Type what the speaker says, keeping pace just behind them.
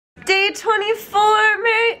day 24,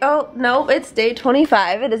 Mary. Oh, no, it's day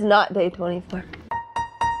 25. It is not day 24.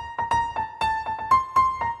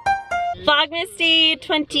 Vlogmas day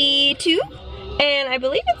 22. And I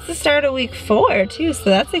believe it's the start of week 4 too, so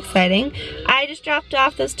that's exciting. I just dropped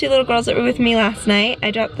off those 2 little girls that were with me last night.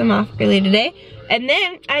 I dropped them off early today. And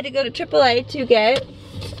then I had to go to AAA to get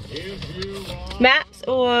maps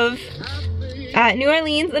of New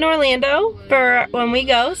Orleans and Orlando for when we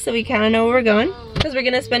go, so we kind of know where we're going. Because we're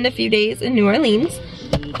going to spend a few days in New Orleans.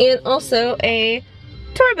 And also a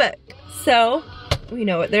tour book. So we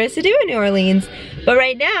know what there is to do in New Orleans. But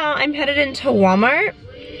right now, I'm headed into Walmart.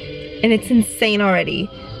 And it's insane already.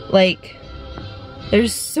 Like,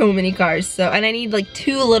 there's so many cars. So, and I need like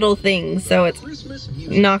 2 little things. So it's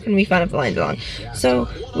not gonna be fun if the line's long. So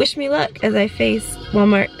wish me luck as I face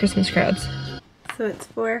Walmart Christmas crowds. So it's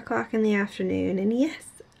 4 o'clock in the afternoon, and yes,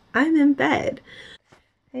 I'm in bed.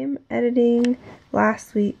 I'm editing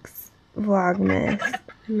last week's Vlogmas.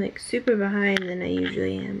 I'm like super behind than I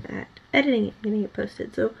usually am at editing it and getting it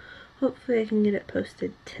posted. So hopefully I can get it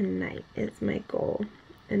posted tonight is my goal.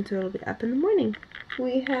 And so it'll be up in the morning.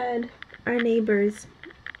 We had our neighbors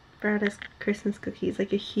brought us Christmas cookies,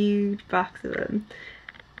 like a huge box of them.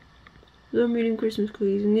 So I'm eating Christmas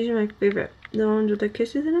cookies, and these are my favorite. The ones with the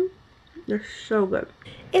kisses in them. They're so good.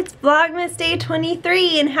 It's Vlogmas day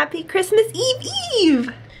 23 and happy Christmas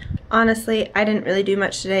Eve! Honestly, I didn't really do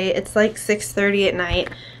much today. It's like 6:30 at night,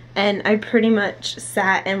 and I pretty much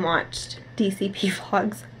sat and watched DCP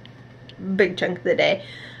vlogs big chunk of the day.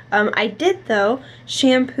 I did, though,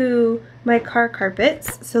 shampoo my car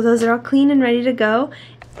carpets, so those are all clean and ready to go.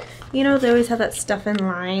 You know, they always have that stuff in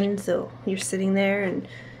line, so you're sitting there and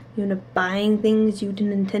you end up buying things you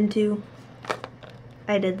didn't intend to.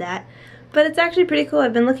 I did that. But it's actually pretty cool.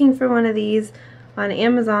 I've been looking for one of these on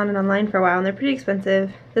Amazon and online for a while, and they're pretty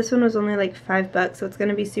expensive. This one was only like $5, so it's going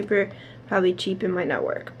to be super, probably cheap and might not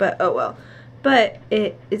work, but oh well. But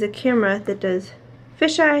it is a camera that does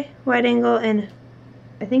fisheye, wide angle, and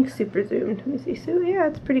I think super zoomed. Let me see. So yeah,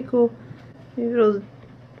 it's pretty cool. Maybe it'll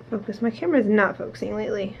focus. My camera's not focusing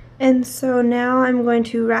lately. And so now I'm going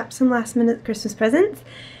to wrap some last minute Christmas presents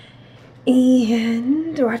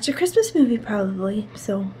and watch a Christmas movie probably.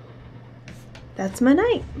 So that's my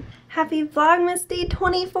night. Happy Vlogmas day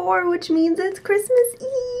 24, which means it's Christmas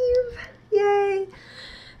Eve. Yay!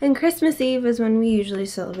 And Christmas Eve is when we usually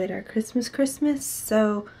celebrate our Christmas.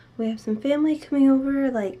 So we have some family coming over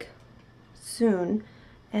like soon.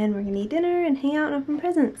 And we're gonna eat dinner and hang out and open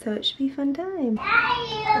presents, so it should be a fun time.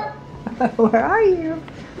 Where are you?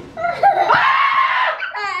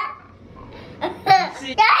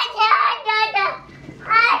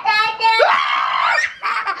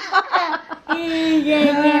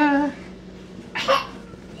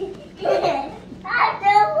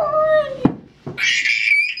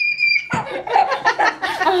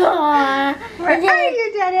 Where are you,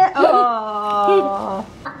 Dada? Oh.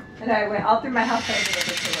 And I went all through my house. What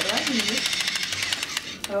do I need?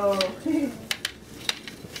 Oh.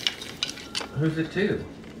 Who's it to?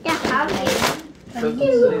 Yeah, probably. Doesn't say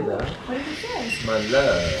that. What did it say? My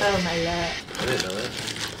love. Oh, my love. I didn't know that.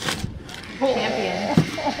 Champion.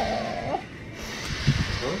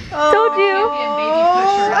 Huh? Told you.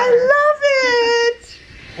 I love it.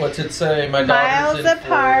 What's it say? My daughter's Miles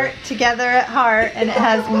apart, together at heart, and it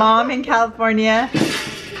has mom in California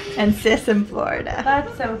and sis in Florida.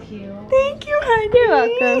 That's so cute. Thank you, honey. You're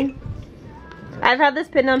welcome. I've had this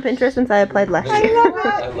pinned on Pinterest since I applied last year. I love it.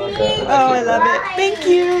 I love that. Oh, I love it. Thank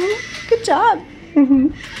you. Good job.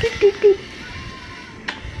 Good.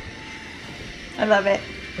 I love it.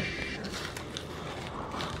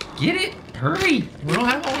 Get it? Hurry. We don't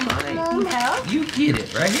have all night. Help? You get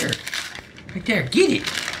it right here. Right there. Get it.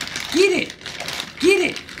 Get it. Get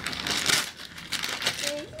it.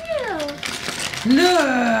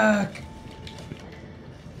 Look.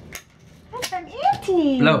 That's from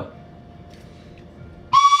Auntie. Blow.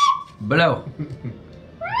 Blow.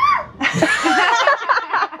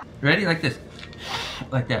 Ready? Like this.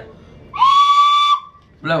 Like that.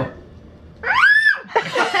 Blow.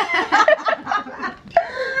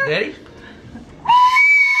 Ready?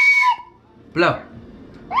 Blow.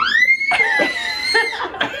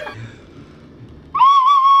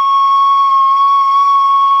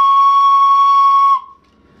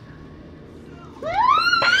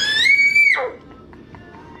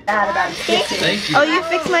 Thank you. Oh, you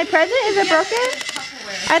fixed my present? Is it broken?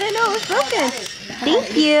 I didn't know it was broken.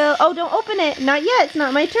 Thank you. Oh, don't open it. Not yet. It's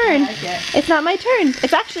not my turn. It's not my turn.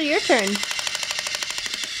 It's actually your turn.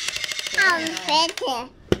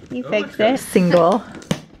 You fixed it. Single.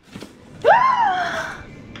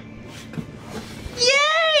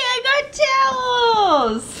 Yay! I got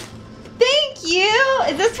towels!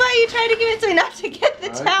 you tried to give it to me not to get the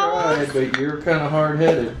towels. I tried, but you're kind of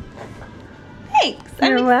hard-headed. Thanks.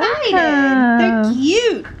 I'm You're excited. welcome. They're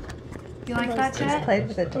cute. You like that, Jet? Played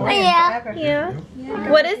with a toy Yeah. forever. Yeah.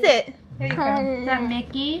 What is it? Here you go. Is that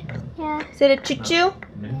Mickey? Yeah. Is it a choo-choo?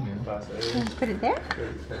 Put it there.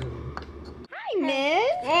 Hi,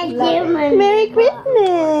 Miss. Thank you, Mommy. Merry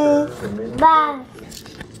Christmas. Bye.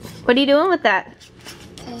 What are you doing with that?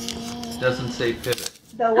 Doesn't say pivot.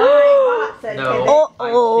 The one I bought said No, pivot.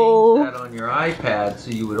 Uh-oh. I changed that on your iPad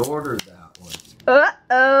so you would order that one.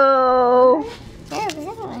 Uh-oh.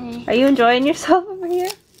 Are you enjoying yourself over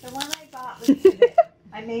here? The one I bought was pivot.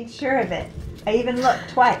 I made sure of it. I even looked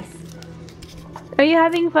twice. Are you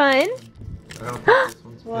having fun? I don't think this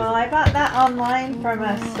one's Well, I bought that online from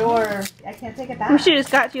a store. I can't take it back. We should have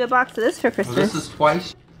just got you a box of this for pivot. Well, Christmas. this is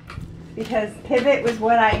twice. Because pivot was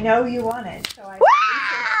what I know you wanted. So I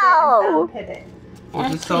Wow! researched it and found pivot. Well,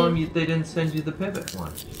 just tell them they didn't send you the pivot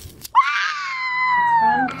one.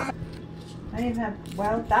 I don't even have,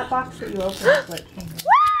 well, that box that you opened is what came with.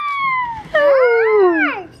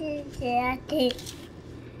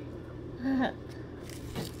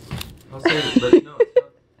 I'll say it, but no, it's not.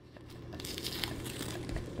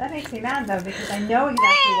 That makes me mad though because I know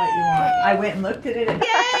exactly what you want. I went and looked at it and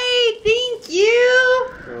Yay! Thank you!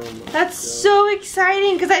 That's so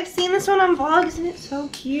exciting because I've seen this one on vlogs and it's so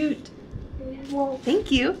cute.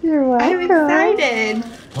 Thank you. You're I'm excited.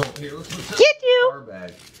 Oh, here, let's put Get you! car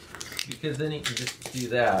bag. Because then he can just do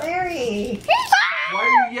that. Larry. Why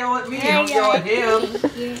do you yell at me? Don't yell at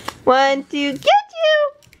him. 1, 2, get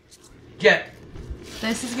you! Jet.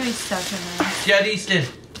 This is gonna be stuck in there. Jet Easton.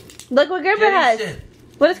 Look what Grandpa Jet has. Easton.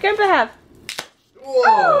 What does Grandpa have?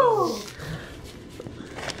 Whoa.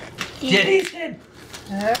 Jet Easton.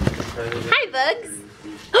 Hi, Bugs.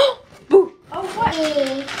 Oh, what?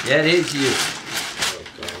 Yeah, it is you.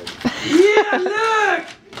 Yeah, look.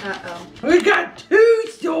 Uh-oh. We got 2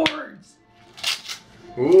 swords.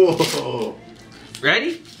 Whoa.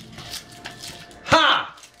 Ready?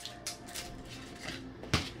 Ha!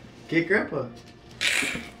 Get Grandpa.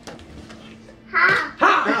 Ha! Ha!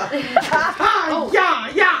 Yeah!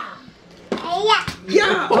 Yeah!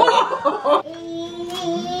 Yeah! Oh!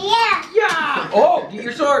 Yeah! Oh! Get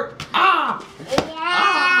your sword! Ah!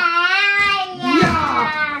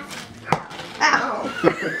 Yeah!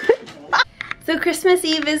 So Christmas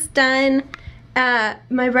Eve is done.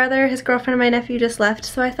 My brother, his girlfriend, and my nephew just left,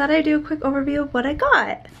 so I thought I'd do a quick overview of what I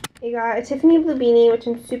got. I got a Tiffany blue beanie, which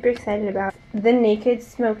I'm super excited about. The Naked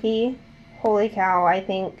Smoky. Holy cow, I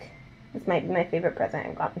think this might be my favorite present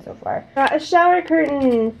I've gotten so far. Got a shower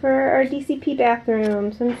curtain for our DCP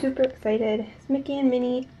bathroom, so I'm super excited. It's Mickey and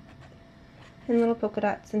Minnie and little polka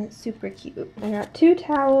dots, and it's super cute. I got 2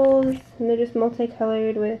 towels, and they're just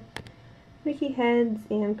multicolored with Mickey heads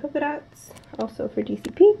and polka dots, also for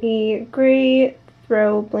DCP. A gray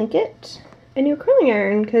throw blanket, a new curling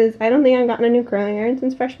iron, because I don't think I've gotten a new curling iron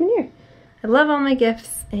since freshman year. I love all my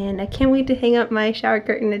gifts, and I can't wait to hang up my shower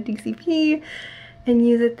curtain at DCP and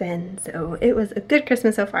use it then. So it was a good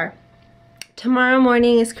Christmas so far. Tomorrow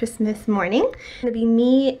morning is Christmas morning. It's gonna be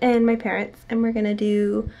me and my parents, and we're gonna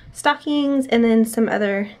do stockings and then some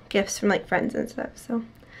other gifts from like friends and stuff. So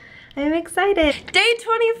I'm excited. Day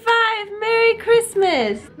 25, Merry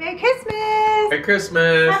Christmas! Merry Christmas. Merry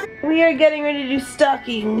Christmas! We are getting ready to do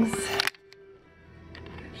stockings.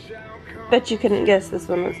 Bet you couldn't guess this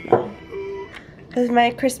one was mine. This is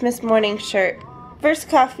my Christmas morning shirt. First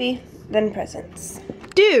coffee, then presents.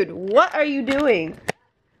 Dude, what are you doing?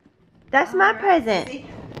 That's my present.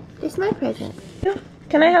 It's my present.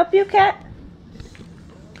 Can I help you, Kat?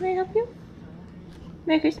 Can I help you?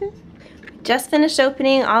 Merry Christmas. Just finished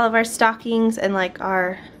opening all of our stockings and like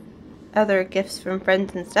our other gifts from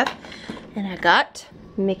friends and stuff. And I got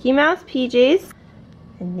Mickey Mouse PJs,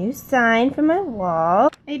 a new sign for my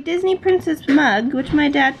wall, a Disney Princess mug, which my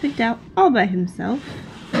dad picked out all by himself,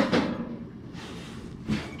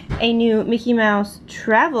 a new Mickey Mouse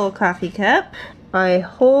travel coffee cup, a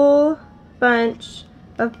whole bunch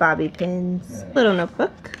of bobby pins, little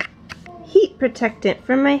notebook, heat protectant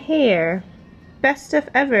for my hair. Best stuff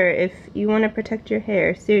ever if you want to protect your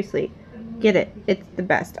hair. Seriously, get it. It's the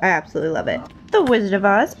best. I absolutely love it. The Wizard of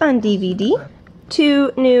Oz on DVD.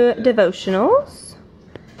 2 new devotionals.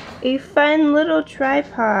 A fun little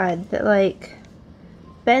tripod that like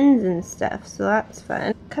bends and stuff, so that's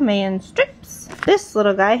fun. Command strips. This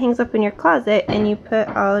little guy hangs up in your closet and you put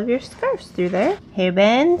all of your scarves through there.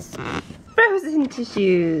 Hairbands. Frozen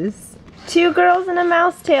tissues. 2 Girls and a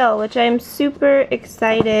Mouse Tale, which I'm super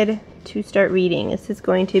excited to start reading. This is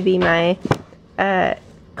going to be my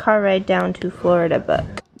car ride down to Florida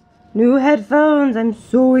book. New headphones. I'm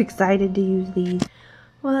so excited to use these.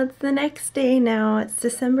 Well, it's the next day now. It's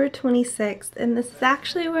December 26th, and this is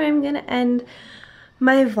actually where I'm gonna end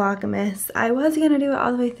my Vlogmas. I was gonna do it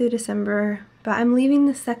all the way through December, but I'm leaving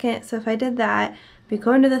the 2nd, so if I did that, I'd be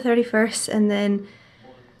going to the 31st, and then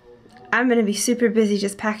I'm gonna be super busy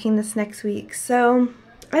just packing this next week. So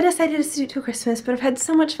I decided to do it till Christmas, but I've had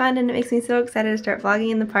so much fun and it makes me so excited to start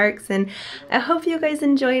vlogging in the parks, and I hope you guys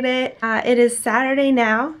enjoyed it. It is Saturday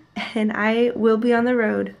now, and I will be on the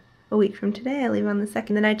road a week from today. I leave on the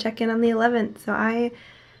 2nd, then I check in on the 11th, so I'm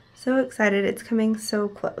so excited. It's coming so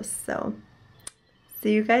close, so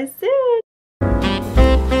see you guys soon.